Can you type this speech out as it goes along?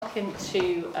back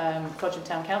into Frodsham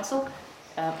Town Council.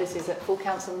 This is a full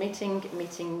council meeting,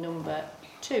 meeting number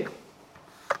 2.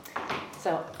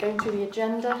 So, going through the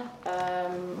agenda,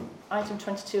 item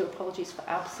 22, apologies for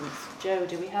absence. Joe,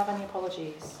 do we have any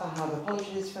apologies? I have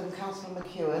apologies from Councillor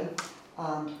McEwen,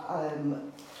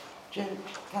 and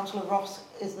Councillor Ross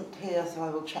isn't here, so I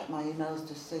will check my emails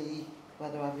to see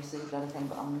whether I've received anything,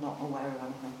 but I'm not aware of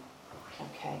anything.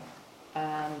 Okay,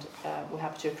 and we're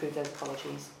happy to approve those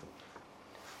apologies.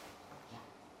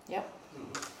 Yep.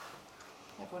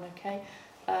 Everyone okay?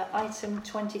 Item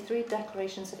 23,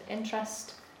 declarations of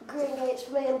interest. Green Gates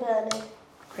for me and Bernie.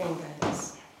 Green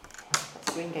Gates.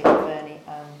 That's Green Gates for Bernie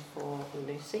and for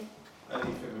Lucy.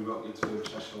 Anything we've got to do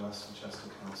with Cheshire West and Chester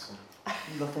Council?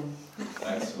 Nothing.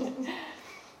 Excellent.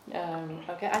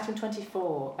 Okay, item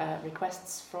 24,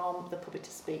 requests from the public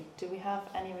to speak. Do we have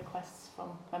any requests from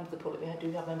members of the public? Do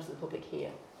we have members of the public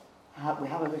here? We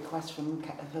have a request from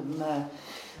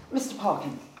Mr.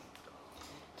 Parkin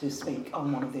to speak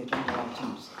on one of the agenda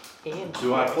items. Ian,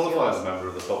 do I qualify as a member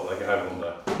of the public? I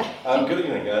wonder. Good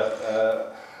evening.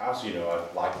 As you know,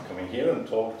 I like coming here and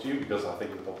talking to you because I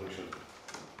think the public should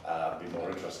be more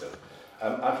interested.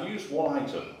 I've used one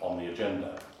item on the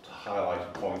agenda to highlight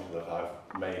a point that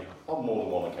I've made on more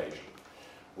than one occasion,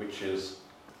 which is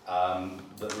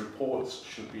that reports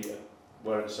should be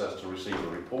where it says to receive a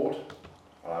report.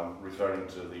 I'm referring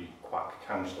to the quack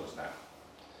councillors now.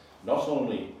 Not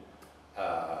only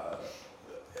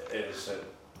is it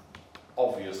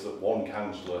obvious that one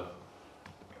councillor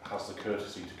has the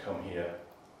courtesy to come here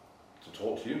to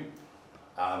talk to you,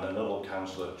 and another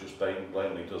councillor just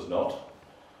blatantly does not.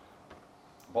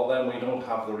 But then we don't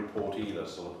have the report either,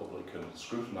 so the public can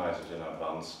scrutinise it in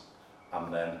advance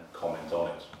and then comment on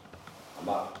it. And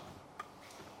that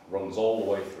runs all the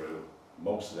way through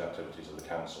most of the activities of the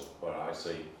council, where I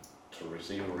say to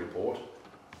receive a report,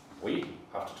 we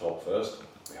have to talk first.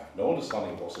 We have no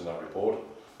understanding of what's in that report,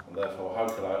 and therefore how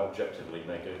can I objectively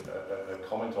make a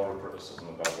comment or a criticism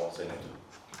about what's in it?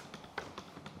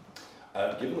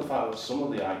 Given the fact that some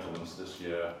of the items this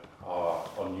year are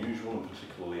unusual and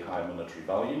particularly high monetary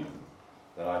value,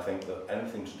 then I think that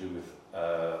anything to do with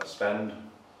spend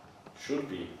should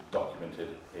be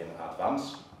documented in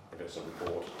advance, if it's a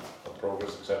report of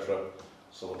progress, etc.,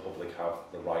 so the public have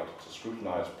the right to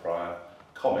scrutinise prior,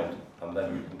 comment, and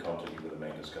then you can continue with the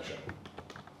main discussion.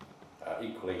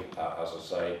 Equally, as I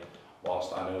say,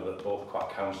 whilst I know that both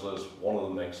quack councillors, one of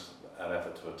them makes an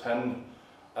effort to attend,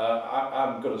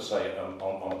 I'm going to say on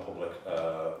a public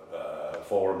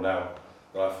forum now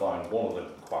that I find one of the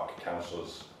quack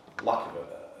councillors' lack of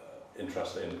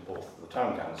interest in both the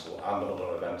town council and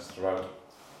other events throughout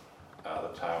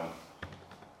the town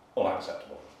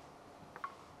unacceptable.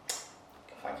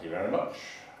 Thank you very much.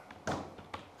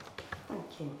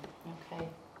 Thank you. Okay,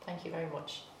 thank you very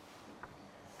much.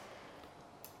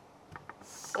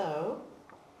 So,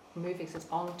 moving us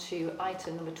on to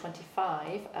item number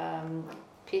 25,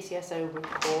 PCSO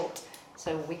report.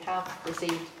 So we have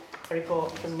received a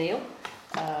report from Neil.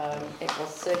 It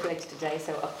was circulated today,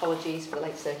 so apologies for the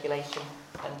late circulation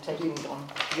and taking on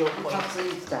your point.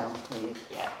 Please down, please.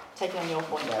 Yeah, taking on your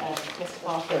point, Mr.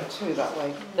 Parker. Go 2 that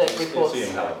way. That reports.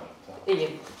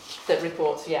 Ian, that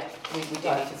reports. Yeah, we do need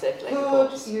to circulate Good,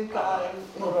 reports. you guys.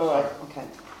 You're all right. Okay.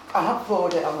 I have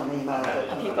forwarded it on an email.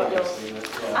 Have you got yours?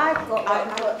 I've got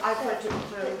it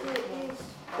through.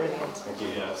 Brilliant. thank you.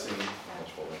 Yeah, I've seen it.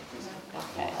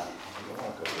 Okay.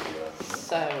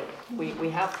 So we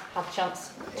have had a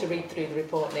chance to read through the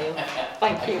report, Neil.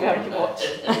 Thank you very much.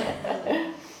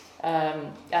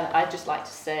 And I'd just like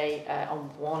to say on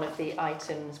one of the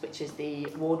items, which is the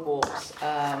ward walks,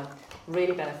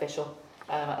 really beneficial.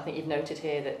 I think you've noted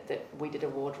here that we did a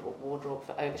ward walk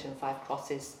for Overton 5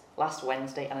 Crosses last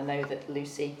Wednesday, and I know that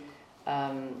Lucy,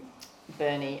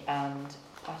 Bernie and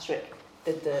Patrick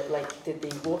did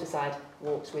the waterside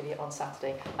walks with you on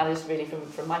Saturday, and I just really,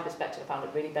 from my perspective, I found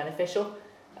it really beneficial.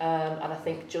 And I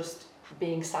think just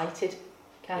being sighted,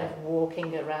 kind of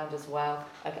walking around as well.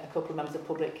 A couple of members of the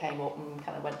public came up and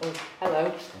kind of went, oh,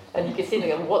 hello, and you could see them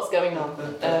going, what's going on?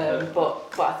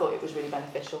 But I thought it was really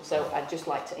beneficial. So I'd just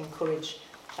like to encourage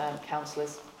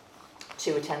councillors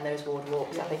to attend those ward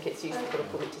walks. I think it's useful for the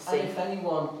public to see. And if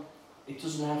anyone, it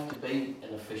doesn't have to be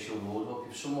an official ward walk.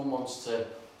 If someone wants to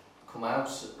come out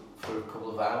for a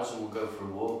couple of hours and we'll go for a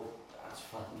walk, that's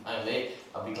fine by me.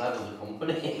 I'll be glad of the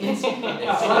company.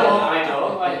 I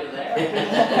know, why you're there.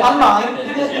 And mine.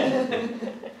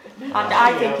 And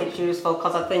I think it's useful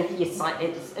because I think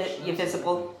you're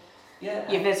visible. Yeah.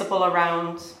 You're visible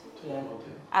around. Yeah.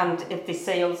 And if they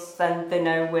see us, then they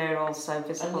know we're also And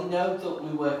visible. they know that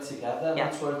we work together, Yeah.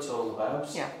 that's what it's all about.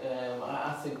 Yeah.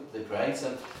 I think they're great,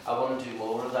 and I want to do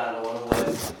more of that, and I want to work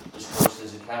as closely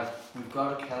as I can. We've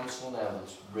got a council now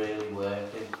that's really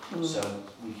working, so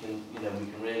we can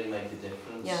really make a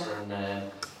difference. Yeah. And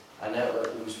I know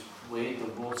it was weird,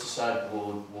 the Waterside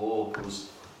walk was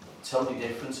totally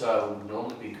different to how it would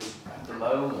normally be, because at the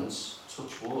moment,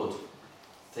 touch wood,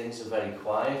 things are very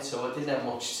quiet, so I didn't have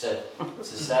much to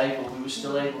say, but we were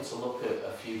still able to look at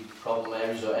a few problem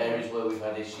areas or areas where we've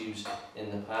had issues in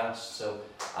the past, so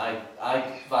I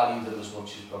value them as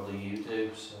much as probably you do.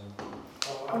 So.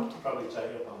 I would probably take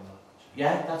you up on that.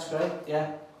 Yeah, that's great,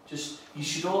 yeah. Just, you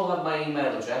should all have my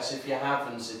email address. If you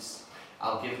haven't,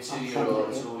 I'll give it to you, or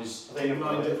it's always... Do you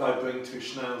mind if I bring 2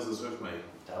 schnauzers with me?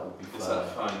 That would be fine. Is that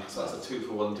fine? Because that's a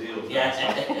 2-for-1 deal. Yeah.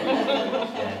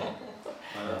 Yeah.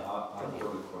 I've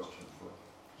got a question for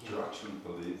you. Do you actually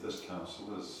believe this council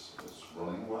is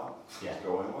running well? Yeah. It's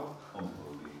going well?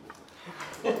 Unbelievable.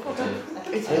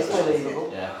 It is believable.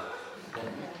 Yeah.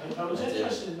 I was I do.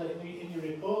 interested in your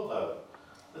report though,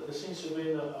 that there seems to have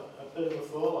been a bit of a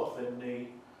fall off in the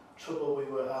trouble we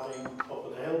were having up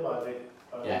at the hill by the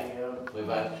We've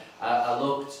had, I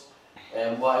looked,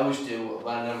 what I always do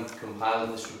when I'm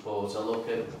compiling this report, I look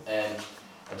at,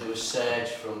 I do a search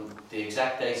from the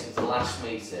exact date of the last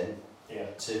meeting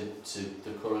to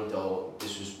the current, or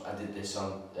this was, I did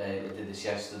this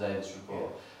yesterday, this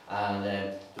report, and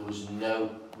there was no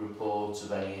report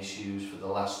of any issues for the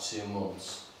last 2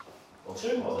 months.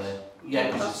 2 months?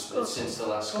 Yeah, because it's since the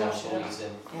last council meeting, so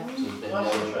there's been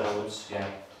no reports, yeah.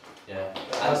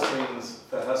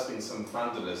 There has been some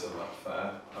vandalism up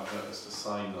there. I've noticed a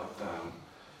sign knocked down,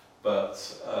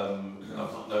 but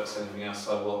I've not noticed anything else.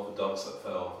 I walk the dogs that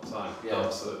fell all the time.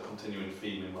 Dogs that are continuing to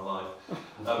feed me in my life.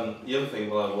 The other thing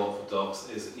while I walk for dogs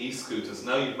is e-scooters.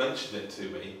 Now you've mentioned it to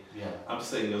me, I'm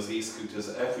seeing those e-scooters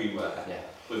everywhere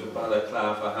with a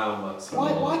balaclava helmets.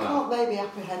 Why can't they be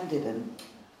apprehended and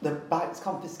the bikes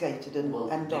confiscated and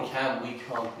end off? We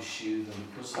can't pursue them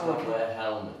because they don't wear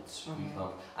helmets.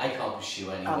 I can't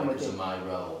pursue anyone because of my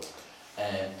role.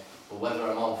 But whether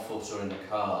I'm on foot or in a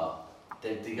car,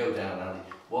 they go down alley.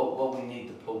 What we need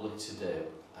the public to do,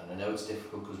 and I know it's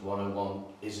difficult because 101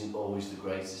 isn't always the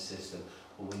greatest system,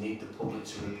 but we need the public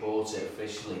to report it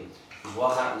officially. Because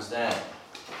what happens there,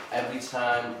 every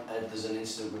time there's an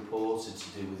incident reported to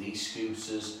do with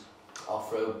e-scooters,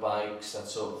 off-road bikes, that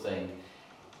sort of thing,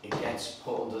 it gets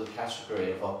put under the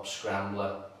category of op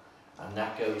scrambler, and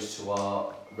that goes to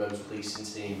our road policing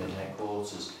team in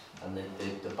headquarters, and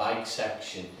the bike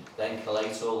section then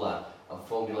collate all that and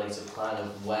formulate a plan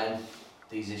of when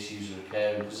these issues are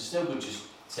occurring, because it's no good just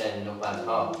turning up ad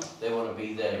hoc. They want to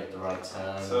be there at the right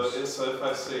time. So if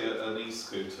I see an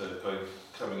e-scooter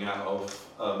coming out of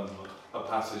a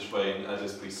passageway in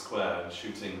Edisbury Square and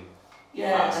shooting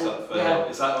fast up there,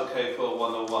 is that okay for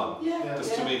 101? Yeah.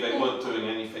 Because to me they weren't doing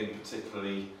anything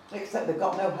particularly... Except they've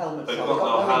got no helmets, they've they've got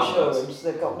got no no helmets. insurance,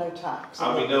 they've got no tax.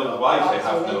 And we know why they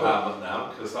have no helmet now,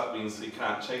 because that means you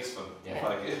can't chase them, if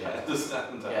I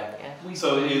understand that.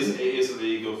 So it is a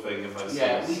legal thing if I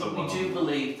see someone... we do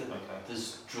believe that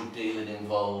there's drug dealing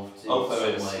involved in some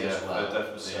way as well. There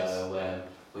definitely so,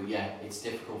 but it's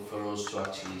difficult for us to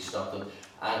actually stop them.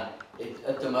 And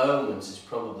at the moment, it's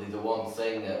probably the one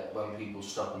thing that when people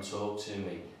stop and talk to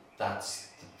me, that's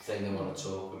the thing they want to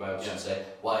talk about and say,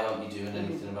 why aren't you doing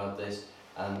anything about this?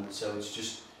 And so it's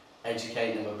just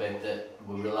educating them a bit that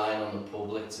we're relying on the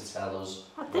public to tell us.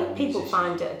 I think people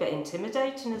find it a bit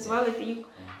intimidating as well. If you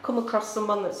come across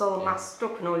someone that's all masked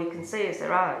up and all you can see is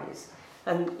their eyes,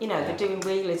 and they're doing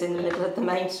wheelies in the middle of the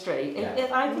main street,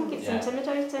 I think it's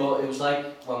intimidating. Well, it was like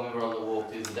when we were on the walk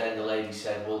the other day and the lady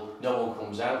said, well, no one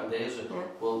comes out and there's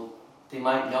well, they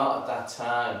might not at that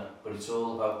time, but it's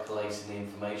all about collating the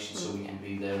information so we can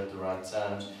be there at the right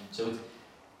times. So with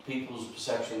people's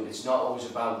perception, it's not always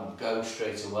about go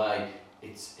straight away,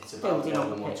 it's about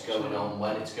knowing what's going on,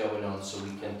 when it's going on, so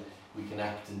we can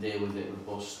act and deal with it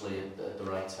robustly at the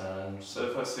right time.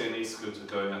 So if I see an e-scooter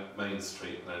going up Main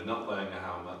Street and they're not wearing a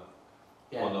helmet,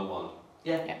 101?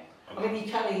 Yeah. I mean,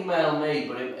 you can email me,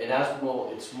 but it has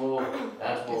more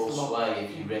sway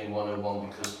if you ring 101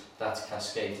 because that's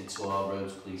cascaded to our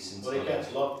roads policing. Well, it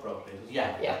gets locked properly.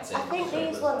 That's it. I think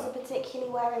these ones are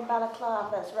particularly wearing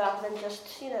balaclavas rather than just,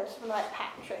 someone like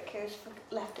Patrick who's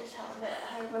left his helmet at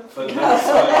home and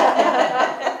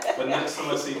But next time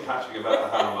I see Patrick about a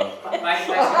helmet... My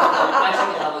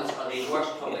helmets are the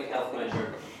worst public health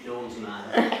measure known to man.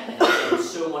 There's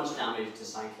so much damage to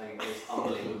cycling, it's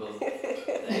unbelievable.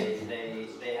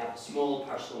 They have small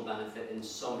personal benefit in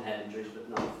some head injuries, but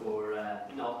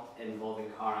not involving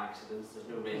car accidents. There's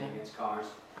no rating against cars,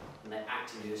 and they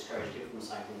actively discourage people from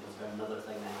cycling because they're another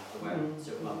thing they have to wear.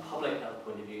 So from a public health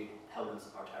point of view, helmets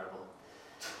are terrible.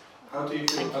 How do you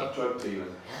feel about drug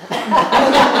dealing?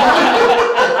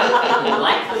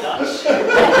 Like the Dutch.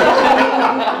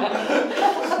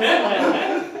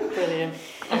 Brilliant.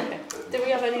 Okay. Do we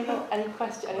have any other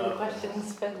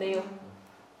questions for Neil?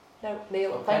 No,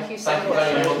 Neil, thank you so much. Thank you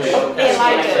very much.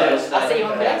 Neil, I'll see you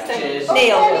on Thursday. Cheers.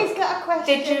 Neil, Kelly's got a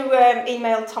question. did you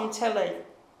email Tom Tilley?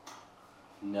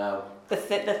 No, The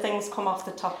things come off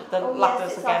the top of the Oh,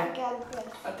 ladders yes, it's again. off again. Yes.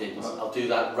 I didn't. I'll do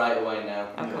that right away now.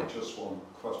 Yeah, just one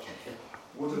question.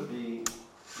 Would it be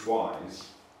wise,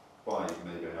 by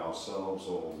maybe ourselves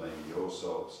or maybe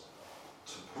yourselves,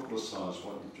 to publicise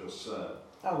what you've just said?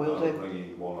 I will do.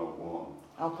 Bringing 101.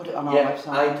 I'll put it on our Yeah,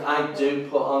 website. I do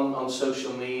put on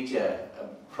social media,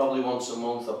 probably once a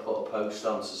month I put a post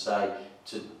on to say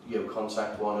to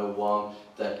contact 101,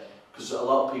 that because a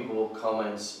lot of people will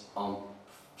comment on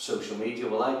social media.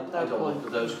 Well, I don't look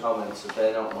at those comments if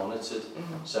they're not monitored.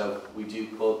 So we do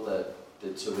put the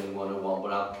to ring 101,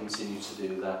 but I'll continue to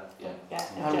do that. Yeah.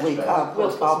 And I'll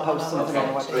post something on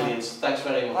the website. Brilliant. Thanks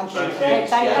very much. Thank you. Great,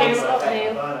 thank Yeah. you,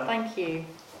 Neil. Bye now. Thank you.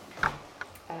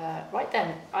 Right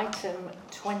then, item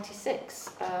 26.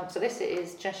 So this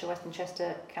is Cheshire West and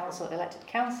Chester Council elected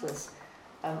councillors.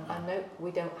 I note we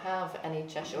don't have any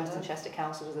Cheshire West and Chester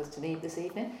councillors with us to meet this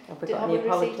evening. Have we Have got we any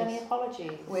received apologies? any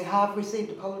apologies? We have received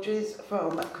apologies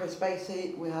from Chris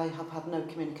Basie. I have had no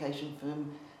communication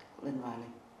from Lynn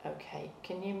Riley. Okay,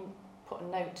 can you put a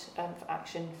note for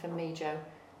action for me, Joe,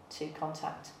 to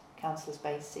contact councillors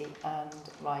Basie and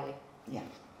Riley? Yeah.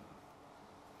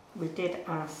 We did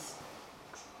ask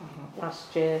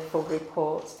last year for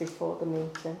reports before the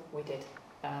meeting. We did.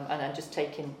 And I'm just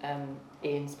taking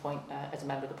Ian's point as a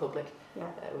member of the public. Yeah.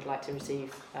 Would like to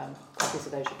receive copies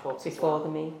of those reports Before the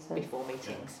meeting. Before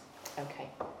meetings. Okay.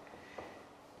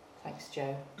 Thanks,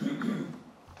 Joe.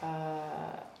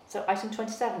 So item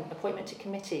 27, appointment to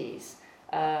committees.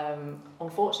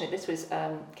 Unfortunately, this was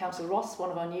Councillor Ross,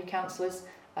 one of our new councillors,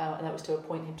 and that was to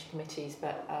appoint him to committees,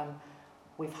 but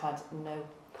we've had no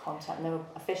contact, no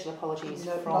official apologies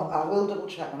from... I will double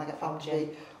check when I get back to the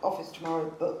office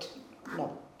tomorrow, but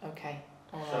no. Okay.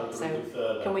 All right.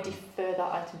 So can we defer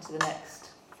that item to the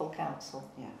next full council?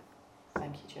 Yeah.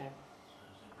 Thank you,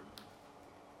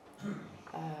 Joe.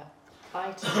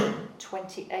 Item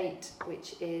 28,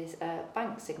 which is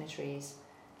bank signatories.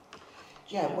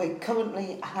 Yeah, we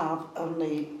currently have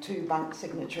only 2 bank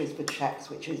signatories for cheques,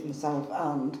 which is myself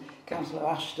and Councillor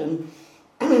Ashton.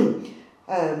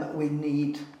 We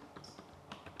need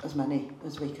as many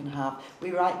as we can have.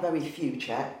 We write very few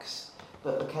cheques,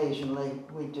 but occasionally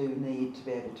we do need to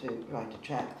be able to write a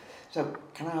cheque. So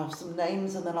can I have some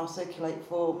names and then I'll circulate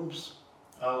forms?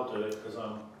 I'll do it because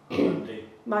I'm handy.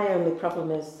 My only problem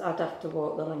is I'd have to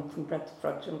walk the length from Bread to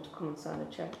Frodsham to come and sign a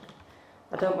cheque.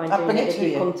 I don't mind doing it if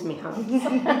you come to me house.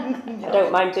 I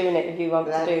don't mind doing it if you want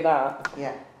to do that.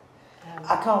 Yeah.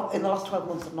 I can't, in the last 12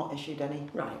 months I've not issued any.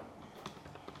 Right.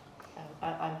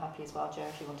 I'm happy as well, Joe,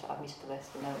 if you want to add me to the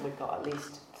list. And then we've got at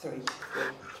least three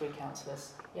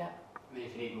councillors. Yeah. I mean,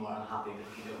 if you need more, I'm happy, but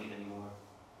if you don't need any more,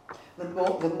 The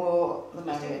more the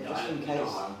merrier, just in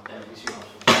case.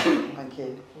 Thank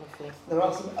you. Lovely. There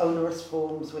are some onerous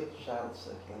forms which I'll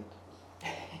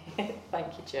circulate.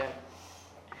 Thank you, Joe.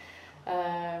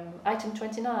 Item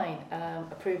 29,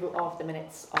 approval of the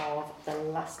minutes of the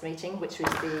last meeting, which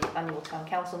was the annual town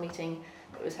council meeting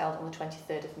that was held on the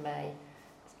 23rd of May.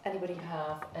 Does anybody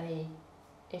have any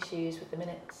issues with the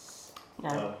minutes?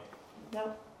 No.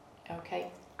 No?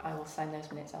 Okay, I will sign those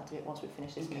minutes out of it once we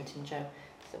finish this meeting, Joe,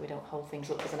 so that we don't hold things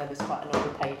up, because I know there's quite a number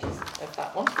of pages of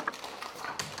that one.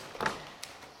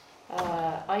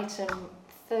 Item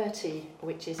 30,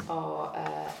 which is our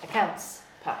accounts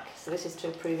pack. So this is to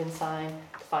approve and sign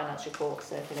the finance report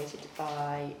circulated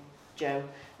by Joe,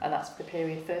 and that's for the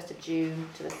period 1st of June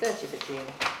to the 30th of June.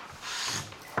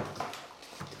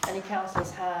 Any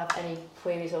councillors have any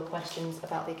queries or questions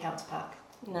about the accounts pack?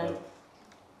 No.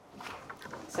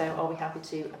 So are we happy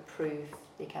to approve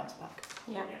the accounts pack?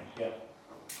 Yeah. Yeah.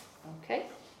 Okay.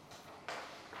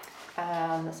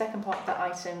 And the second part of that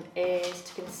item is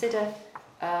to consider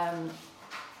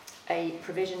a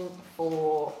provision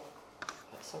for,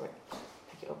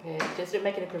 pick it up here, consider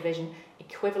making a provision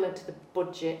equivalent to the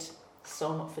budget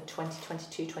sum for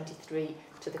 2022-23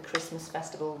 to the Christmas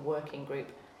Festival Working Group,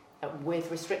 with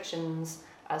restrictions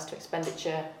as to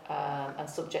expenditure and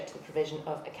subject to the provision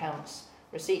of accounts,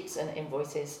 receipts and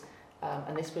invoices.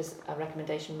 And this was a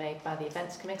recommendation made by the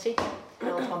Events Committee.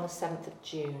 held on the 7th of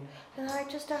June. Can I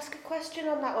just ask a question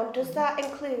on that one? Does that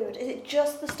include, is it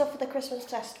just the stuff for the Christmas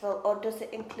festival, or does it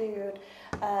include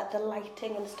the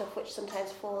lighting and stuff which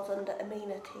sometimes falls under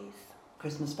amenities?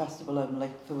 Christmas festival only,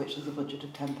 for which there's a budget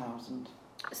of 10,000.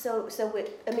 So with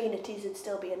amenities would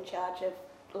still be in charge of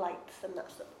lights and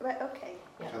that stuff. Right, okay.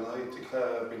 Yeah. Can I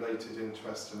declare a belated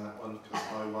interest in that one because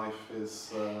my wife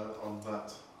is on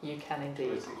that You can indeed.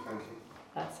 committee? Thank you.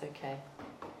 That's okay.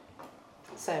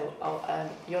 So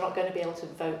you're not going to be able to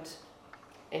vote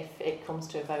if it comes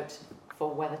to a vote for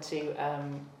whether to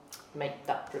make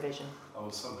that provision. I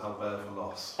will somehow bear the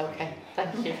loss. Okay,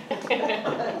 thank you.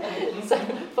 So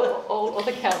for all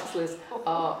other councillors,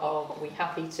 are we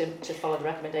happy to follow the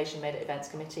recommendation made at Events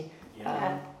Committee?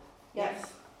 Yeah.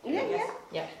 Yes.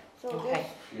 Yeah. So Okay,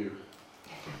 Phew.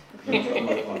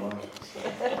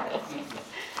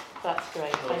 that's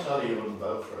great. I'll Thank tell you wouldn't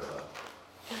vote for it though.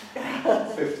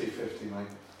 50-50,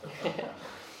 mate.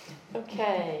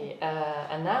 Okay,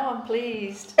 and now I'm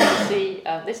pleased to see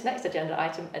this next agenda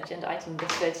item number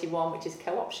 31, which is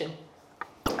co-option.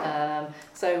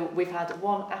 So we've had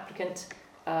one applicant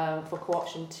for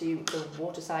co-option to the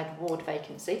Waterside ward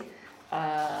vacancy,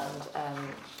 and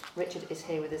Richard is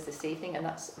here with us this evening, and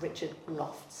that's Richard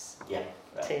Lofts. Yeah,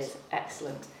 right. It is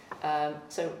excellent.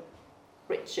 So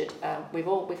Richard,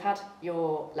 we've had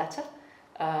your letter.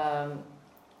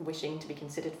 Wishing to be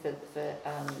considered for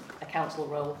a council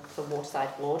role for Waterside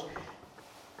Ward.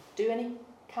 Do any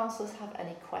councillors have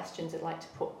any questions they'd like to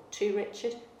put to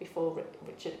Richard before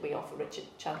we offer Richard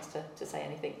a chance to say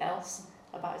anything else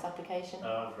about his application?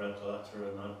 I've read the letter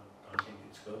and I think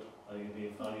it's good. I think it'd be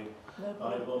a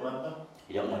valuable member.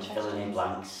 You don't want to fill in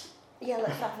blanks. yeah,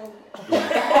 let's have him.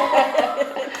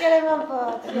 Get him on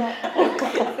board. Yeah.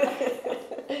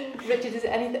 Richard, is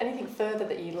there anything further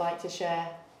that you'd like to share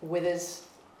with us?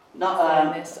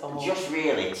 Not this, or? just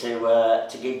really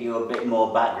to give you a bit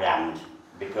more background,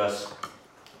 because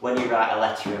when you write a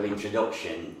letter of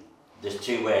introduction, there's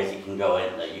two ways you can go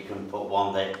in. That you can put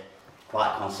one that's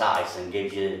quite concise and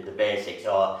gives you the basics,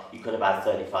 or you could have had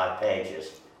 35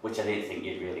 pages, which I didn't think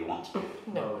you'd really want to do.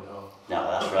 No. No,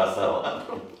 that's what I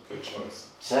thought. Good choice.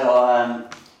 So,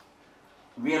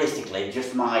 realistically,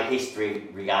 just my history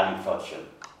regarding Frodsham.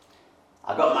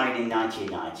 I got married in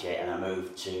 1990 and I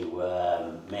moved to,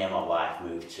 me and my wife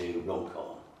moved to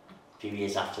Runcorn. A few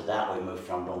years after that we moved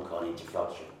from Runcorn into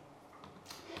Frodsham.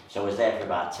 So I was there for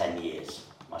about 10 years.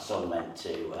 My son went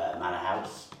to Manor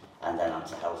House and then on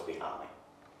to Helsby Harley.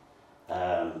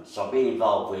 So I've been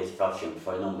involved with Frodsham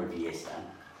for a number of years then.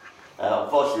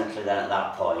 Unfortunately then at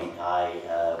that point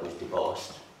I was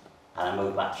divorced and I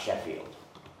moved back to Sheffield.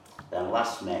 Then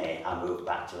last May I moved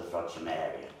back to the Frodsham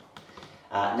area.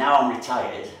 Now I'm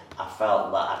retired, I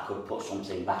felt that I could put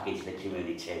something back into the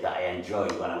community that I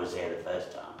enjoyed when I was here the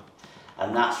first time.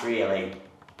 And that's really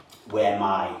where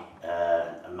my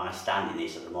standing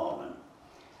is at the moment.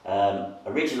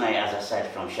 Originally, as I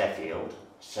said, from Sheffield,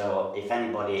 so if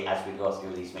anybody, as we go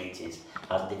through these meetings,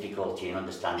 has difficulty in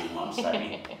understanding what I'm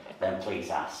saying, then please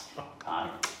ask. I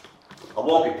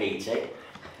won't repeat it,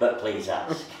 but please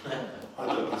ask. I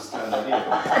don't understand any of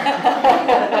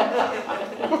it.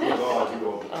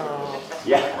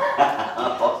 Yeah,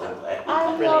 possibly.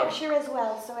 I'm Brilliant. Yorkshire as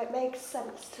well, so it makes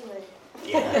sense to me.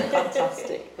 Yeah.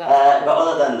 Fantastic. But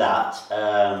other than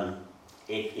that,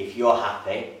 if you're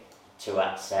happy to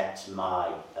accept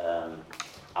my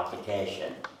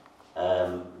application,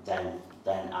 then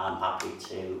I'm happy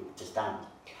to stand.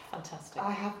 Fantastic.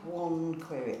 I have one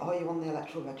query. Are you on the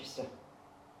electoral register?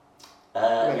 Yeah,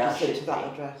 I Registered should to that be.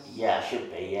 address? Yeah, I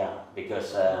should be, yeah,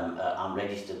 because I'm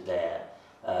registered there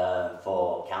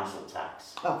for council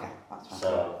tax. Okay, that's fine.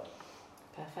 So,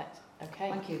 Perfect. Okay.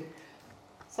 Thank you.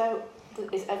 So,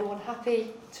 is everyone happy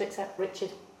to accept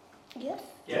Richard? Yes.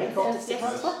 Yeah. Yes.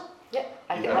 Councillor? Yep.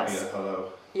 I think You that's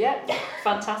hello. yeah,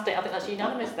 fantastic. I think that's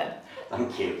unanimous then.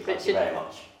 thank you Richard. very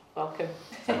much. Welcome.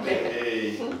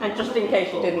 Hey. And just in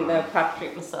case you didn't know,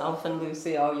 Patrick, myself and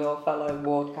Lucy are your fellow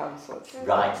ward councillors.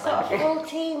 Right, So a thank you. full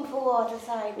team for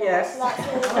Waterside now, Yes. so that's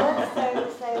really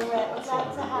good. So we're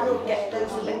glad to have you. Get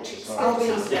those electric I'll be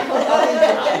scooters. I'll be in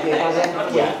touch with you by the end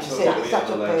of the Yeah. week to see if it's set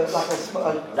up like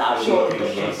a That would short be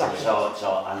appreciated. introduction.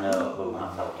 So I know who my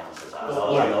fellow councillors are.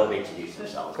 So Yeah. I know they'll introduce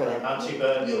themselves. Brilliant. Auntie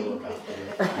Bernie will look after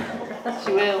you.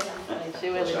 She will. She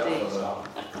will Watch out indeed. for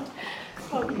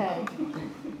that. Okay.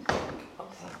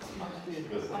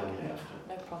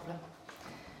 No problem.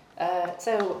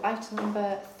 So item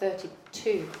number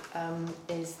 32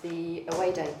 is the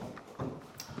away day.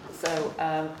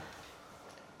 So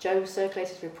Joe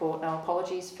circulated the report. Now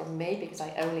apologies from me because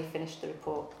I only finished the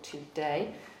report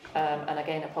today. and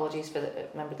again, apologies for the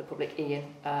member of the public, Ian.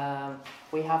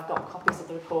 We have got copies of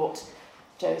the report.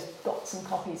 Joe's got some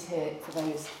copies here for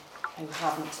those who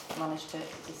haven't managed to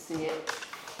see it.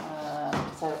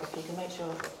 So if you can make sure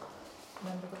that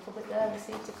member of the public there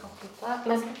received a copy of that.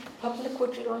 Member of the public,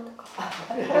 would you like a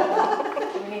copy?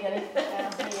 Do we need anything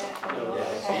down here?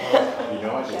 You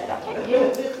know I did that.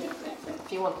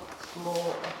 If you want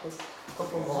more, there's a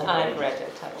couple more. I've read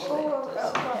it actually.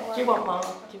 Oh, Do you want more?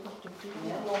 Do you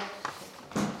want more?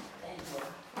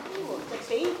 Ooh, the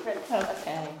bee print.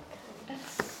 Okay.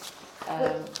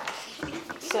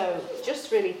 So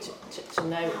just really to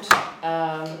note,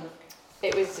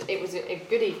 it was a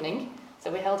good evening. So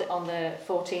we held it on the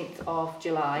 14th of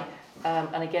July,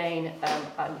 and again,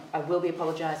 I will be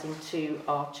apologising to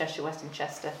our Cheshire West and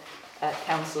Chester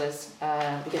councillors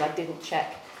because I didn't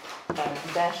check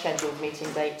their scheduled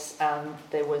meeting dates, and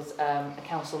there was a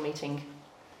council meeting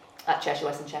at Cheshire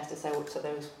West and Chester, so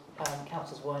those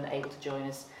councillors weren't able to join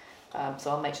us. So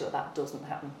I'll make sure that doesn't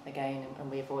happen again, and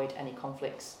we avoid any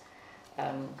conflicts.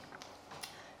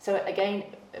 So again,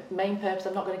 main purpose,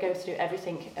 I'm not going to go through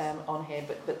everything on here,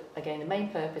 but again, the main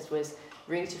purpose was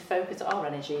really to focus our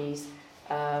energies,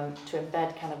 to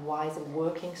embed kind of wiser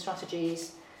working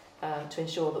strategies, to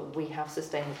ensure that we have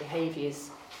sustainable behaviours,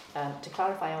 to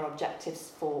clarify our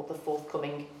objectives for the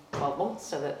forthcoming 12 months,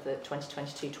 so that the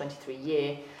 2022-23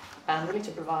 year, and really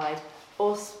to provide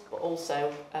us, but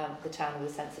also the town with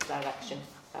a sense of direction.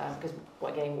 Because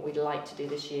again, what we'd like to do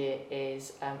this year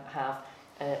is have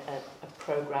a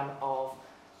programme of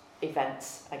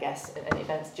events, I guess, and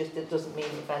events just it doesn't mean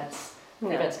events,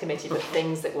 events committee, but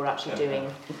things that we're actually doing.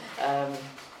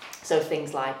 So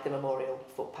things like the memorial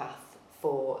footpath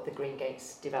for the Green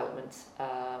Gates development,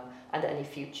 and any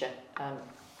future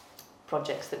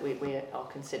projects that we are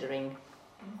considering.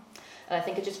 And I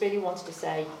think I just really wanted to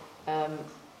say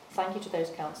thank you to those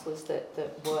councillors that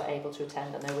were able to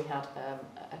attend. I know we had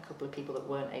a couple of people that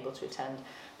weren't able to attend,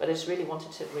 but I just really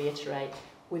wanted to reiterate,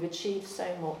 we've achieved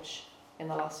so much in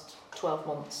the last 12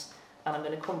 months, and I'm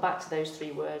going to come back to those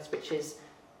three words, which is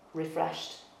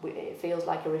refreshed. It feels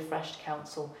like a refreshed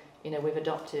council. You know, we've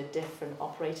adopted a different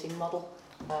operating model,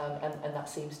 and that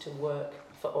seems to work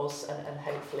for us, and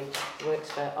hopefully works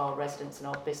for our residents and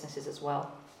our businesses as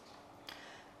well.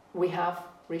 We have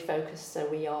refocused, so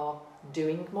we are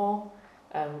doing more,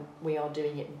 we are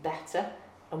doing it better,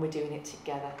 and we're doing it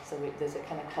together. So there's a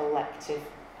kind of collective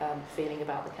feeling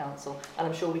about the council, and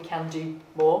I'm sure we can do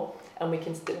more, and we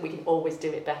can always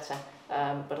do it better.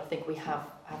 But I think we have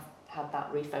had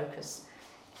that refocus.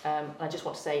 And I just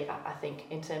want to say, I think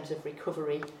in terms of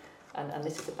recovery, and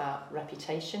this is about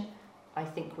reputation, I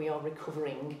think we are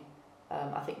recovering.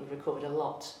 I think we've recovered a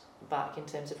lot back in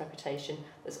terms of reputation.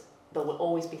 There will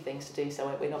always be things to do, so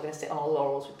we're not going to sit on our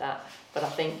laurels with that. But I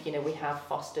think, you know, we have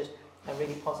fostered a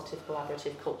really positive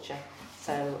collaborative culture.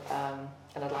 So,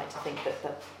 and I'd like to think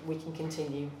that we can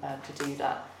continue to do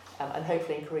that, and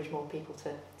hopefully encourage more people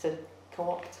to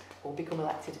co-opt or become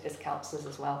elected as councillors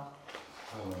as well.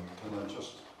 Can I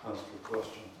just ask a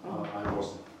question? I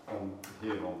wasn't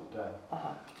here on the day,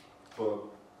 but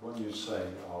when you say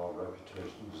our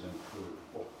reputation has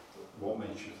improved, what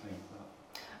makes you think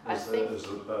that? Is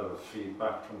there better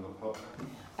feedback from the public?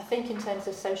 I think in terms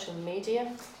of social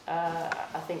media,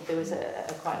 I think there was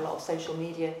quite a lot of social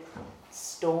media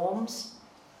storms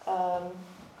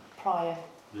prior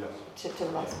to the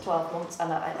last 12 months,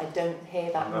 and I don't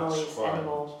hear that noise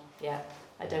anymore. Yeah,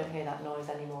 I don't hear that noise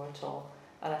anymore at all.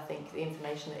 And I think the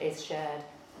information that is shared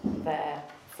there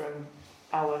from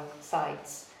our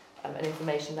sites, and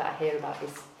information that I hear about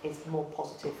is more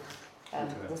positive.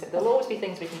 There'll always be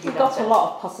things we can do better. We got a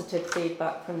lot of positive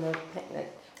feedback from the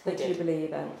picnic, the Jubilee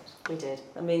event. We did.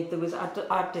 I mean, there was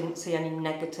I didn't see any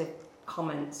negative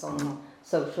comments on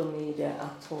social media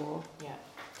at all. Yeah.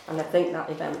 And I think that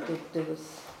event did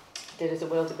us a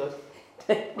world of good.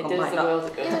 It did us a world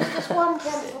of good. There was just one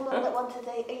gentleman that wanted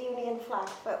a union flag,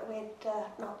 but we'd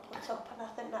not put up, and I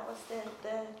think that was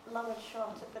the long and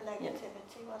short of the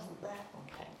negativity, wasn't there?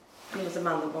 Okay. There was a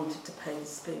man that wanted to pay the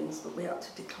spoons, but we had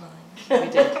to decline.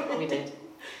 We did.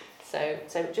 So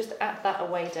just at that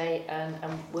away day, and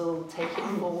we'll take it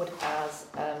forward as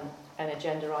an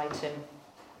agenda item,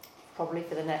 probably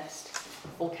for the next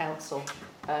full council.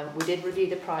 We did review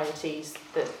the priorities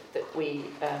that we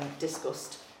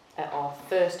discussed at our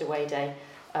first away day,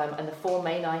 and the four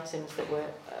main items that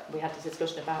we had this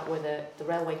discussion about were the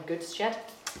railway goods shed.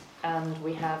 And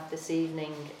we have this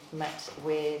evening met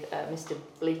with Mr.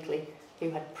 Bleakley, who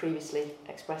had previously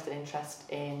expressed an interest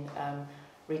in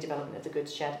redevelopment of the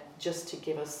goods shed, just to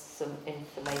give us some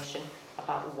information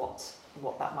about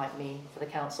what that might mean for the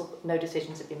council. No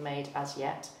decisions have been made as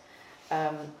yet,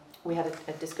 we had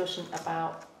a discussion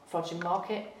about Frodsham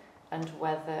Market and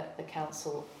whether the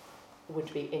council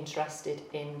would be interested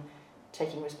in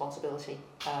taking responsibility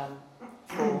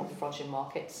for Frodsham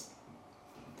markets.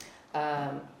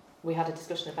 We had a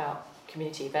discussion about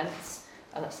community events,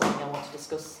 and that's something I want to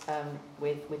discuss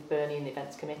with Bernie and the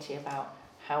events committee about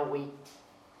how we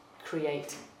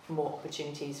create more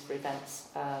opportunities for events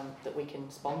that we can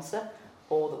sponsor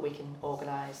or that we can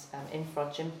organise in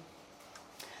Frodsham.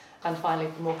 And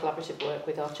finally, more collaborative work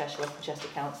with our Cheshire and Chester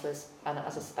councillors. And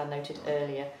as I noted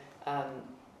earlier,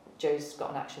 Joe's got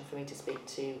an action for me to speak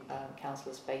to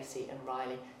councillors Facey and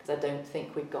Riley, because I don't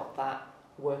think we've got that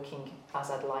working as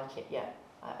I'd like it yet.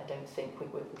 I don't think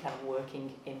we're kind of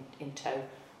working in tow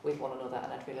with one another,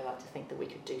 and I'd really like to think that we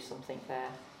could do something there.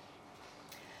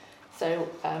 So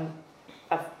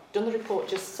I've done the report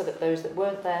just so that those that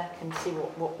weren't there can see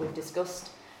what we've discussed.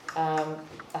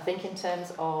 I think in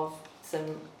terms of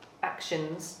some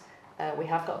actions, we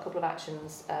have got a couple of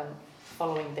actions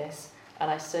following this, and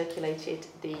I circulated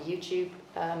the YouTube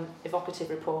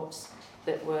evocative reports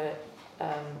that were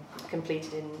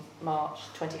completed in March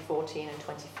 2014 and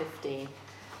 2015,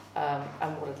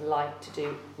 and what I'd like to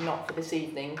do, not for this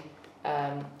evening,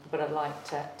 but I'd like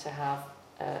to have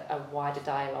a wider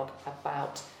dialogue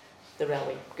about the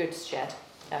railway goods shed,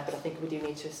 but I think we do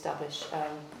need to establish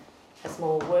a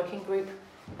small working group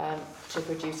to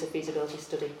produce a feasibility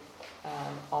study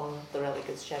on the railway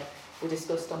goods shed. We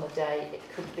discussed on the day it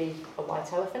could be a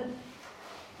white elephant,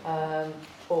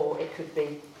 or it could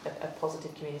be a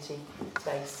positive community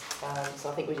space. So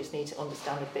I think we just need to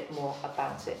understand a bit more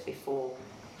about it before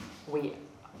we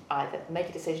either make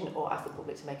a decision or ask the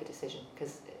public to make a decision,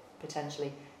 because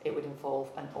potentially it would involve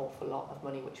an awful lot of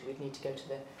money, which we'd need to go to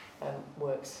the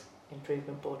Works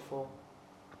Improvement Board for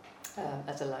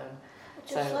as a loan. I'd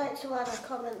just like to add a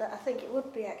comment that I think it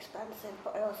would be expensive,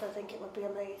 but I also think it would be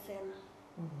amazing.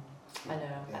 I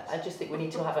know. I just think we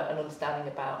need to have an understanding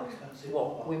about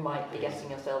what we might be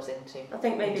getting ourselves into. I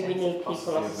think maybe we need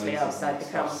people obviously outside the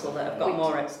council that have got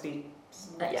more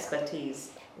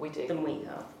expertise we do. Than we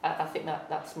have. I think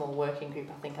that small working group,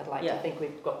 I think I'd like to think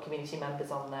we've got community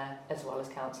members on there as well as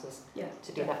councillors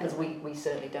to do that, because we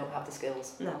certainly don't have the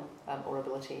skills or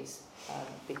abilities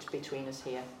between us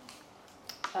here.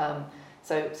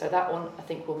 So that one I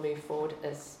think will move forward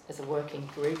as a working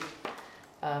group.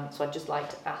 So I'd just like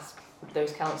to ask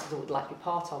those councillors who would like to be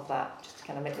part of that, just to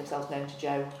kind of make themselves known to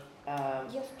Joe.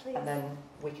 Yes, please. And then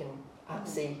we can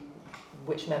see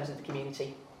which members of the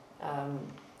community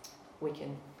we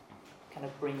can kind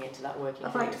of bring into that working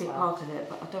group. I'd like to be part of it,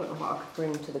 but I don't know what I could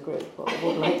bring to the group, but I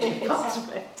would like to be part of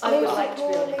it. I would like to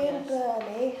be on it, and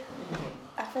Bernie.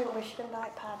 I think we should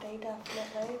invite Paddy,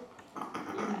 definitely.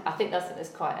 I think there's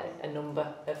quite a number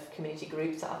of community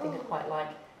groups that I think I'd quite like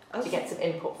to get some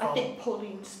input from. I think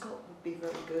Pauline Scott would be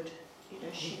very good. You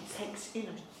know, she takes, you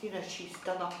know, she's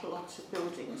done up a lot of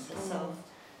buildings herself,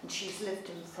 and she's lived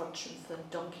in Frodsham for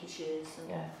donkey's years,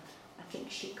 and I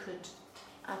think she could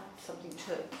add something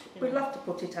to it. We'd love to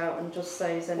put it out and just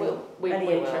say, is any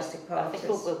interested parties? I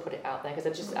think we'll put it out there, because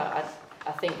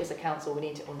I think as a council we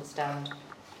need to understand,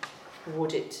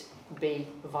 would it be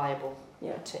viable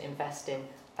to invest in,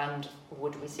 and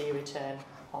would we see a return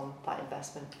on that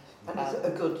investment? And is it a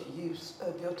good use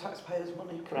of your taxpayers'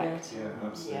 money? Correct. Yeah,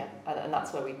 absolutely. Yeah, and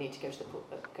that's where we need to go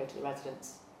to the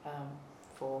residents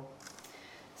for.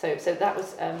 So that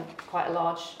was quite a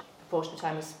large proportion of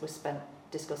time was spent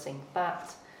discussing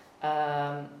that,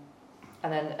 and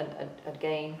then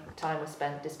again time was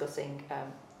spent discussing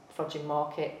Frodsham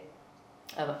Market.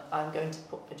 I'm going to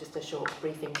put just a short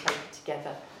briefing paper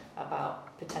together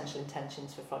about potential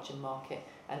intentions for Frodsham Market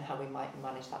and how we might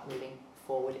manage that moving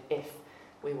forward if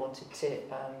we wanted to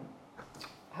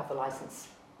have the licence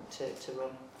to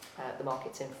run the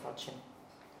markets in Frodsham.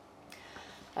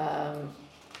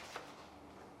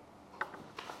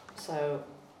 So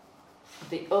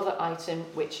the other item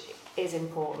which is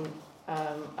important,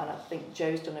 and I think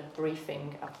Joe's done a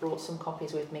briefing, I've brought some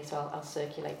copies with me, so I'll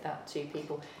circulate that to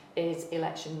people, is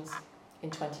elections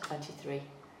in 2023.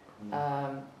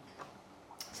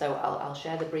 So I'll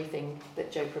share the briefing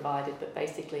that Joe provided, but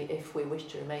basically if we wish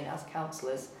to remain as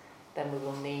councillors, then we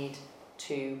will need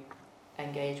to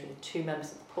engage with the 2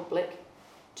 members of the public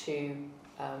to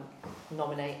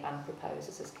nominate and propose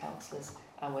us as councillors,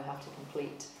 and we'll have to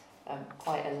complete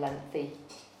quite a lengthy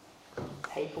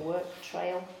paperwork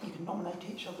trail. You can nominate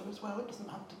each other as well, it doesn't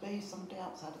have to be somebody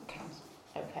outside of the council.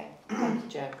 Okay, thank you,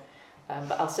 Joe.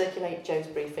 But I'll circulate Joe's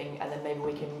briefing, and then maybe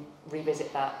we can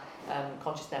revisit that.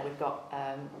 Conscious now we've got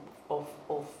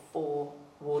all 4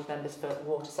 ward members for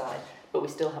Waterside, but we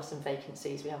still have some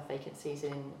vacancies. We have vacancies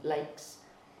in Lakes,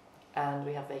 and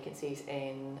we have vacancies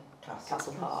in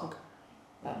Castle Park.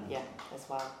 Yeah, as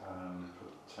well.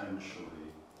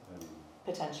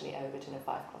 Potentially Overton and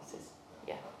 5 classes.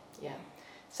 Yeah, yeah.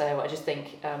 So I just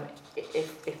think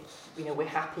if you know, we're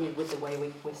happy with the way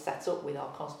we're set up with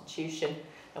our constitution,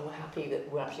 and we're happy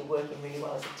that we're actually working really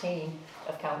well as a team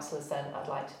of councillors, then I'd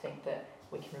like to think that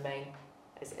we can remain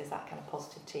as that kind of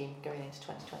positive team going into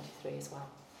 2023 as well.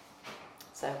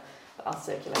 So I'll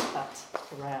circulate that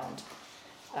around.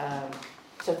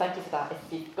 So thank you for that.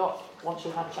 If you've got, once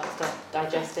you've had a chance to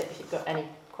digest it, if you've got any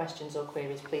questions or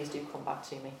queries, please do come back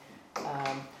to me.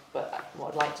 But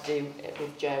what I'd like to do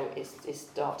with Jo is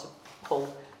start to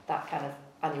pull that kind of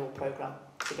annual programme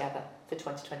together for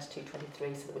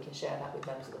 2022-23 so that we can share that with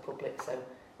members of the public, so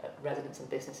residents and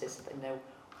businesses, so they know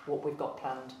what we've got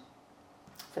planned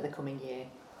for the coming year.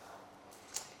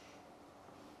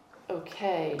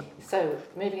 Okay, so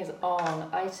moving us on,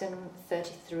 item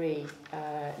 33,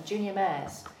 Junior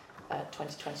Mayors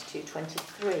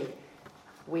 2022-23.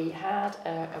 We had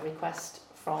a request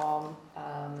from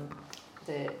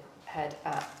the head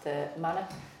at the Manor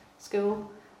School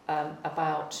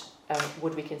about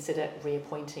would we consider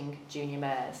reappointing junior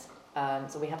mayors.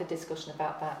 So we had a discussion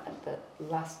about that at the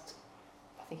last,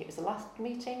 I think it was the last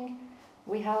meeting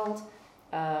we held,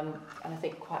 and I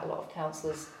think quite a lot of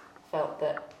councillors felt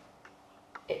that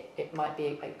it might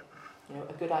be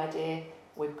a good idea.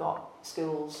 We've got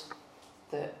schools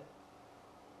that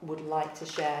would like to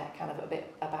share kind of a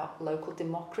bit about local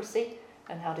democracy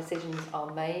and how decisions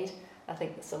are made. I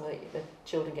think that some of the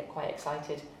children get quite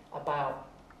excited about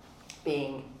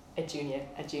being a junior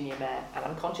mayor, and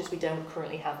I'm conscious we don't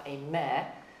currently have a mayor,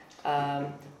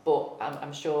 but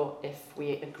I'm sure if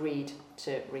we agreed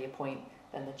to reappoint,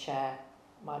 then the chair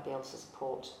might be able to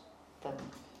support them.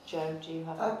 Jo, do you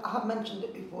have? I have mentioned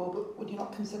it before, but would you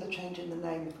not consider changing the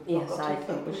name if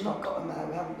we've not got a mayor?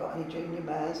 We haven't got any junior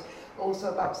mayors.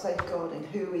 Also about safeguarding,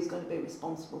 who is going to be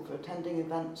responsible for attending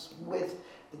events with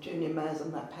the junior mayors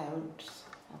and their parents,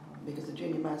 because the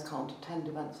junior mayors can't attend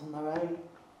events on their own.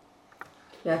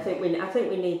 Yeah, I think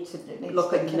we need to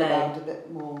look at the name a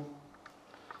bit more.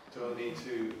 Do I need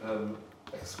to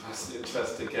express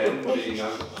interest again, being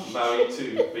I'm married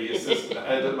to be assistant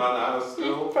head at Manor House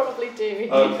School? You probably do.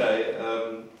 Okay,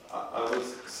 I would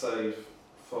say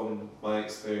from my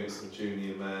experience with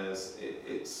junior mayors,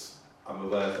 I'm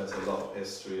aware there's a lot of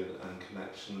history and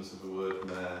connections of the word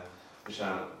mayor which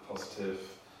aren't positive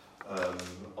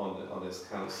on his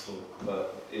council,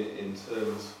 but in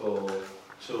terms for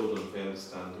children, they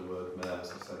understand the word mayor,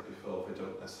 as I said before, they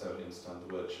don't necessarily understand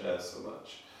the word chair so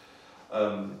much.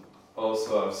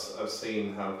 Also, I've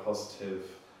seen how positive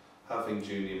having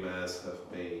junior mayors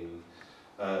have been.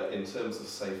 In terms of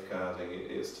safeguarding,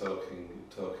 it's talking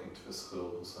to the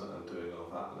schools and doing all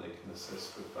that, and they can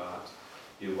assist with that.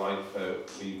 You're right,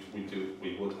 we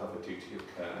would have a duty of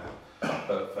care,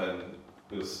 but then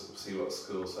we'll see what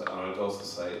schools are. I'd also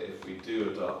say if we do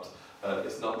adopt,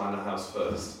 it's not Manor House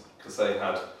first, because they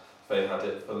had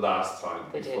it the last time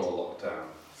before lockdown.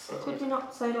 So. Could you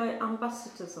not say like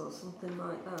ambassadors or something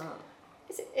like that?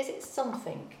 Is it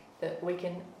something that we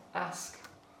can ask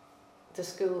the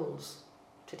schools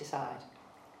to decide?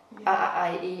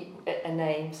 I.e. a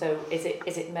name. So is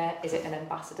it mayor? Is it an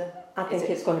ambassador? I think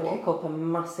it's going to kick up a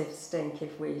massive stink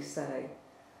if we say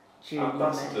junior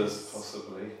ambassadors mayors.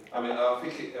 Possibly. I mean, I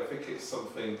think it's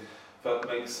something that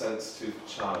makes sense to the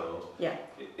child. Yeah.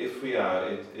 If we are,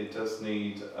 it does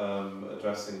need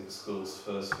addressing the schools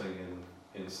first thing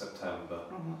in September,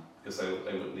 because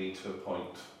they would need to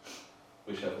appoint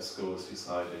whichever school has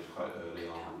decided quite early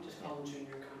on. Can we just call them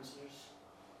junior councillors?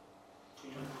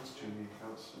 Junior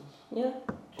councillors? Yeah.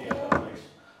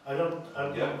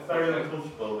 I'm very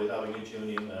uncomfortable with having a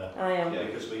junior mayor. I am. Yeah,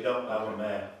 because we don't have a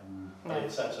mayor. And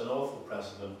it sets an awful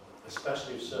precedent,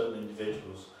 especially if certain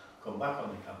individuals come back on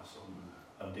the council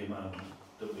and demand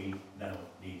that we now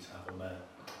need to have a mayor.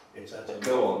 It sets an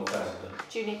awful precedent.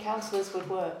 Junior councillors would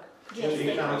work.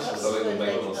 Junior councillors, I think would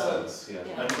make more sense,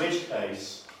 yeah. In which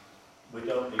case, we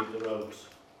don't need the robes.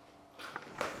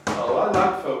 Oh, I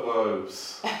like the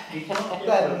robes. You can't give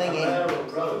them a mayoral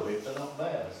robe if they're not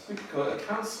mayors. We could call it a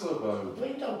councillor robe.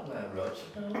 We don't wear robes.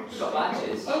 We've got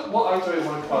badges. What I do in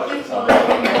my private time.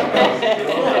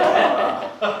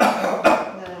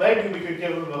 Maybe we could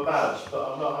give them a badge, but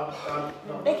I'm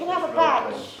not. They can have a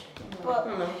badge, but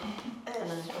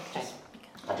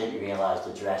I didn't realise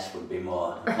the dress would be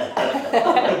more of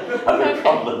a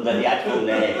problem than the actual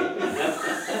name.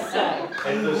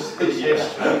 In this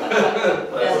history,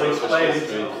 we'll explain it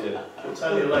to you. We'll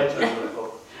tell you later in the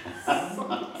book.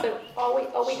 So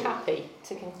are we happy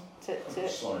to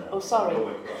oh sorry,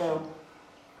 Bill.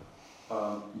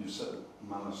 You said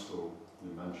Manor School,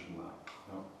 you mentioned that.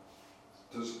 No?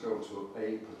 Does it go to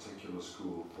a particular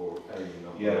school or a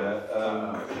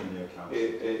number in the account?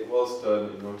 It was done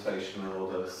in rotational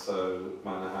order, so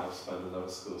Manor House when another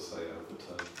school say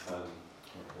Overton.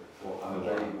 And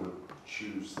they would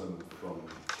choose them from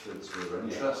kids who are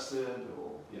interested,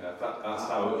 or that's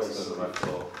how it was done. I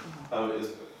thought.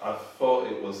 I thought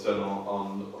it was done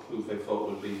on who they thought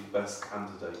would be the best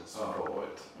candidates for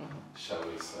it, shall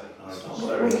we say. It's not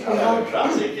very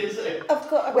democratic, is it? I've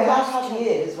got a We have question. had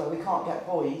years where we can't get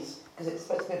boys because it's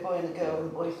supposed to be a boy and a girl,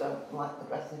 and the boys don't like the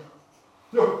dressing.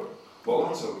 no. Well,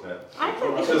 that's okay. I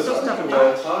think we should Because just have a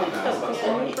time now. That's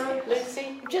fine.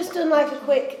 Lucy? Just done like a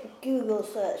quick Google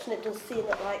search, and it does seem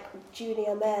that like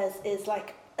junior mayors is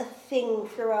like a thing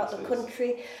throughout the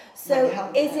country. So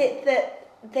is it that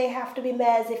they have to be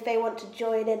mayors if they want to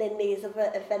join in these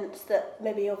other events that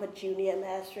maybe other junior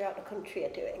mayors throughout the country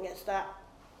are doing? Is that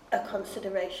a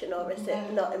consideration, or is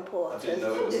it not important? I didn't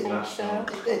know it was national.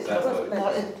 It's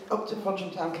up to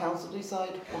Frodsham Town Council to decide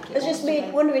what it It's wants just to me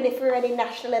do. wondering if there are any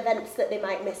national events that they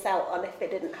might miss out on if they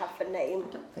didn't have the name.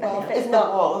 Well, And if if it's there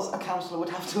not, was, a councillor would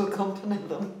have to accompany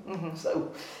them.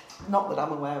 So, not that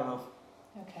I'm aware of.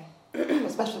 Okay.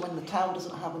 Especially when the town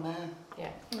doesn't have a mayor.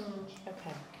 Yeah.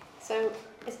 Okay. So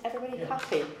is everybody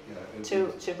happy Yeah,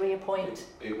 to reappoint?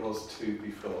 It was 2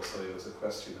 before, so it was a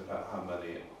question about how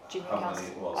many Junior it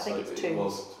council? was. I think so it's it 2.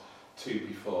 was 2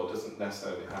 before. It doesn't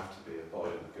necessarily have to be a boy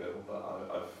and a girl, but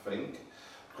I think,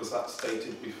 was that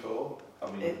stated before? I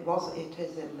mean, It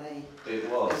is in the... it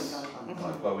was. Mhm.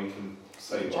 Like, well, we can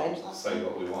say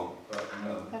what we want, but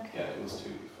yeah, it was 2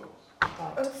 before.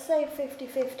 I would say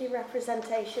 50-50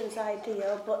 representation's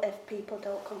ideal, but if people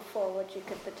don't come forward, you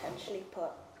could potentially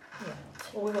put... Yeah.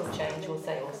 Well, we won't change. We'll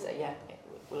say also,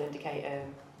 we'll indicate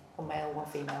one male, one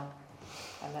female,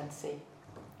 and then see.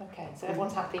 Okay, so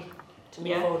everyone's happy to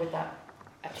move forward with that.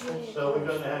 Excellent. So we're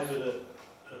going ahead with a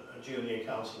junior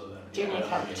councillor then?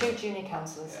 2 junior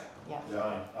councillors. Right,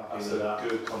 happy That's with a that.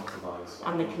 good compromise.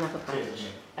 And they can have a badge.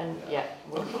 And I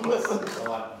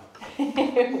like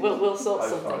them. we'll sort High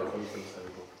something. five, open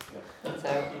table. Yeah. So,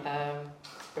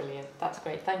 brilliant. That's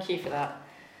great. Thank you for that.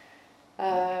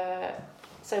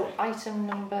 So, item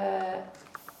number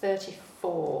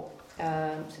 34.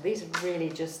 So these are really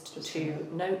just to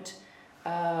note.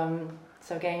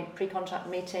 So again, pre-contract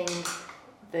meeting.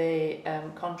 The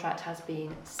contract has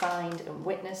been signed and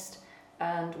witnessed,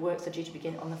 and works are due to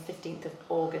begin on the 15th of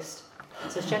August.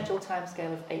 It's a scheduled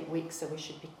timescale of 8 weeks, so we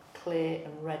should be clear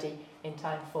and ready in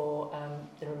time for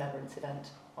the remembrance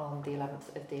event on the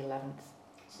 11th of the 11th.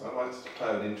 So I'd like to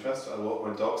declare an interest. I walk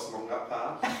my dogs along that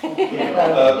path.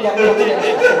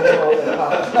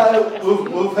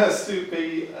 Will there still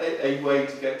be a way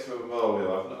to get to a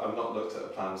memorial? I've not looked at the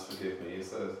plans, forgive me.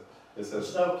 Is there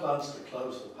There's no plans to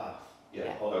close the path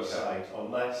on the site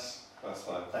unless that's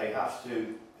fine. they have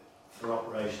to for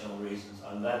operational reasons,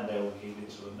 and then they will keep it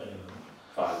to a minimum.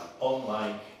 Fine.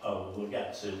 Unlike, we'll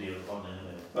get to the other one in a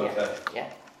minute. Okay.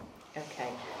 Okay.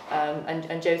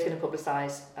 And Joe's going to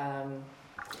publicise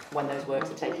when those works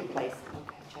are taking place.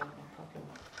 Okay, Joe, no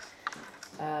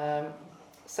problem.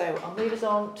 So I'll move us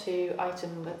on to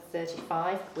item number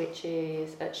 35, which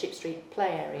is at Ship Street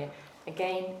Play Area.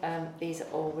 Again, these are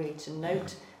all really to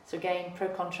note. So again,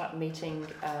 pro-contract meeting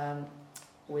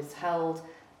was held,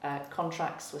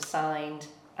 contracts were signed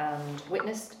and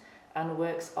witnessed, and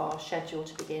works are scheduled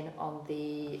to begin on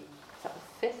the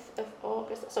 5th of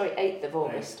August? Sorry, 8th of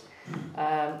August.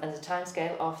 And a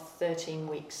timescale of 13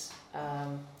 weeks.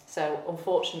 So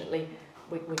unfortunately,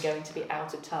 we're going to be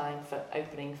out of time for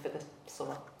opening for the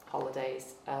summer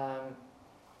holidays.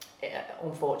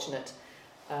 Unfortunate.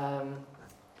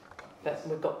 But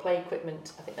we've got play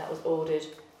equipment. I think that was ordered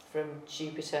from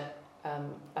Jupiter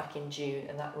back in June,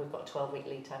 and that we've got a 12-week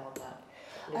lead time on that.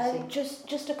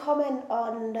 Just a comment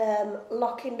on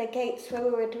locking the gates when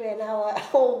we were doing our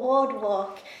ward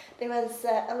walk. There was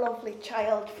a lovely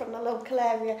child from the local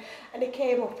area, and he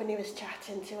came up and he was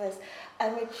chatting to us,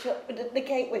 and the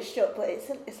gate was shut, but it's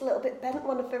a little bit bent,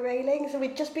 one of the railings, and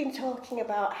we'd just been talking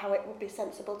about how it would be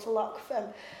sensible to lock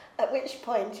them. At which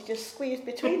point he just squeezed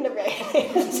between the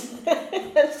railings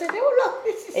and said, "Oh look,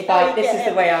 this is this is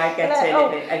the way I get in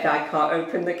if I can't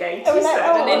open the gate." And we're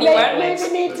like, maybe we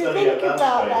need to We're think gonna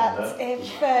about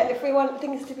get that if we want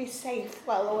things to be safe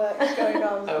while the work's going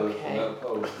on.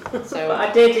 Okay. So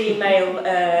I did email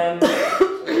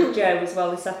Joe as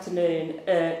well this afternoon.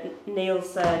 Neil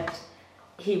said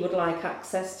he would like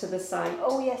access to the site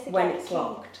when it's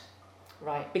locked.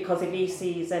 Right. Because if he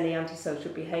sees any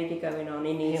antisocial behaviour going on,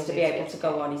 he needs to be able to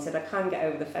go on. He said, I can't get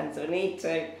over the fence, I need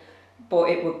to. but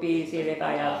it would be easier if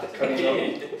I had.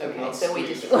 Okay, so we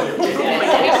just... He was a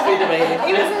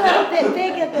little bit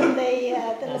bigger than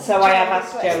the So I have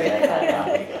asked Joe if,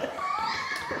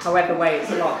 however way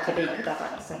it's locked, if he could have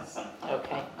access.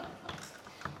 Okay.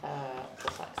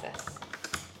 Plus access.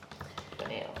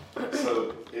 Daniel.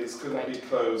 So it's going to be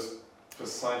closed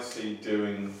precisely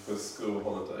during the school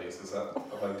holidays, is that,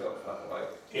 have I got that right?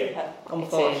 Yeah.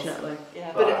 Unfortunately.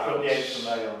 Yeah. But from the 8th of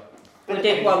May on. We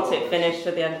did want it finished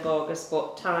for the end of August,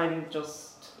 but time just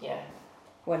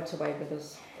went away with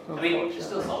us. I mean, it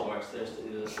still not works. There's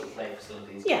still play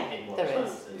facilities. Yeah, there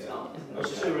is. It's not.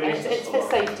 There's two reasons. It's for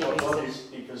safety One reasons. is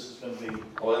because there's going to be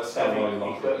Well, that's how heavy I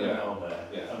lock it, equipment yeah. on there.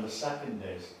 Yeah. And the second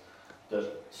is that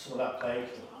some of that play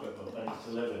equipment, when it's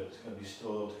delivered, is going to be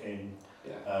stored in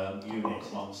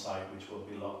units on site which will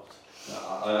be locked. I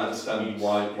understand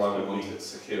why we want it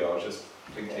secure. I was just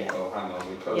thinking, well, hang on,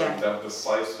 we're closing down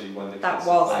precisely when the That kids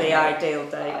was are the playing. ideal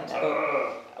date, but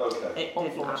Okay. it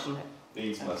didn't happen.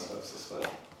 Needs must have suspended.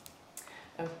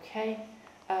 Okay,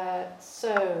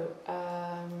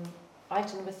 item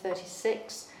number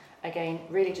 36, again,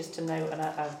 really just to note, and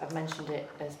I've mentioned it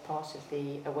as part of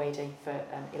the away day for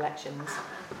elections.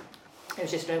 It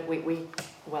was just, we've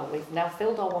now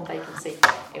filled our one vacancy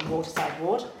in Waterside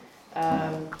Ward.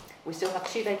 We still have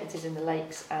 2 vacancies in the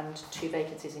Lakes and 2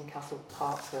 vacancies in Castle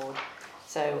Park Ward.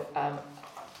 So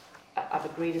I've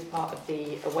agreed as part of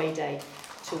the away day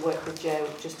to work with Joe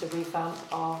just to revamp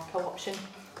our co-option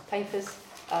papers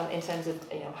in terms of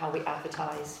how we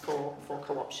advertise for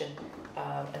co-option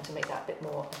and to make that a bit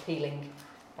more appealing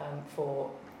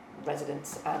for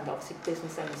residents and obviously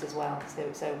business owners as well.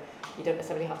 So you don't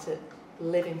necessarily have to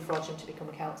live in Frodsham to become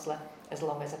a councillor, as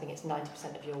long as I think it's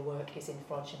 90% of your work is in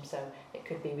Frodsham. So it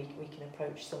could be we can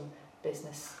approach some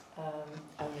business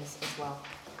owners as well.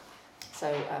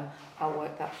 So I'll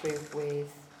work that through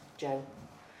with Joe.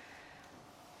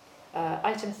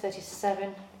 Item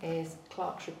 37 is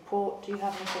Clerk's report. Do you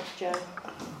have anything, Joe?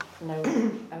 No.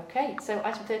 Okay, so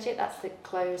item 38, that's the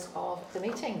close of the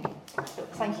meeting. So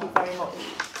thank you very much.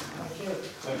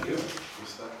 Thank you.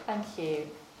 Thank you.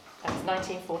 That's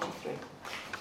 1943.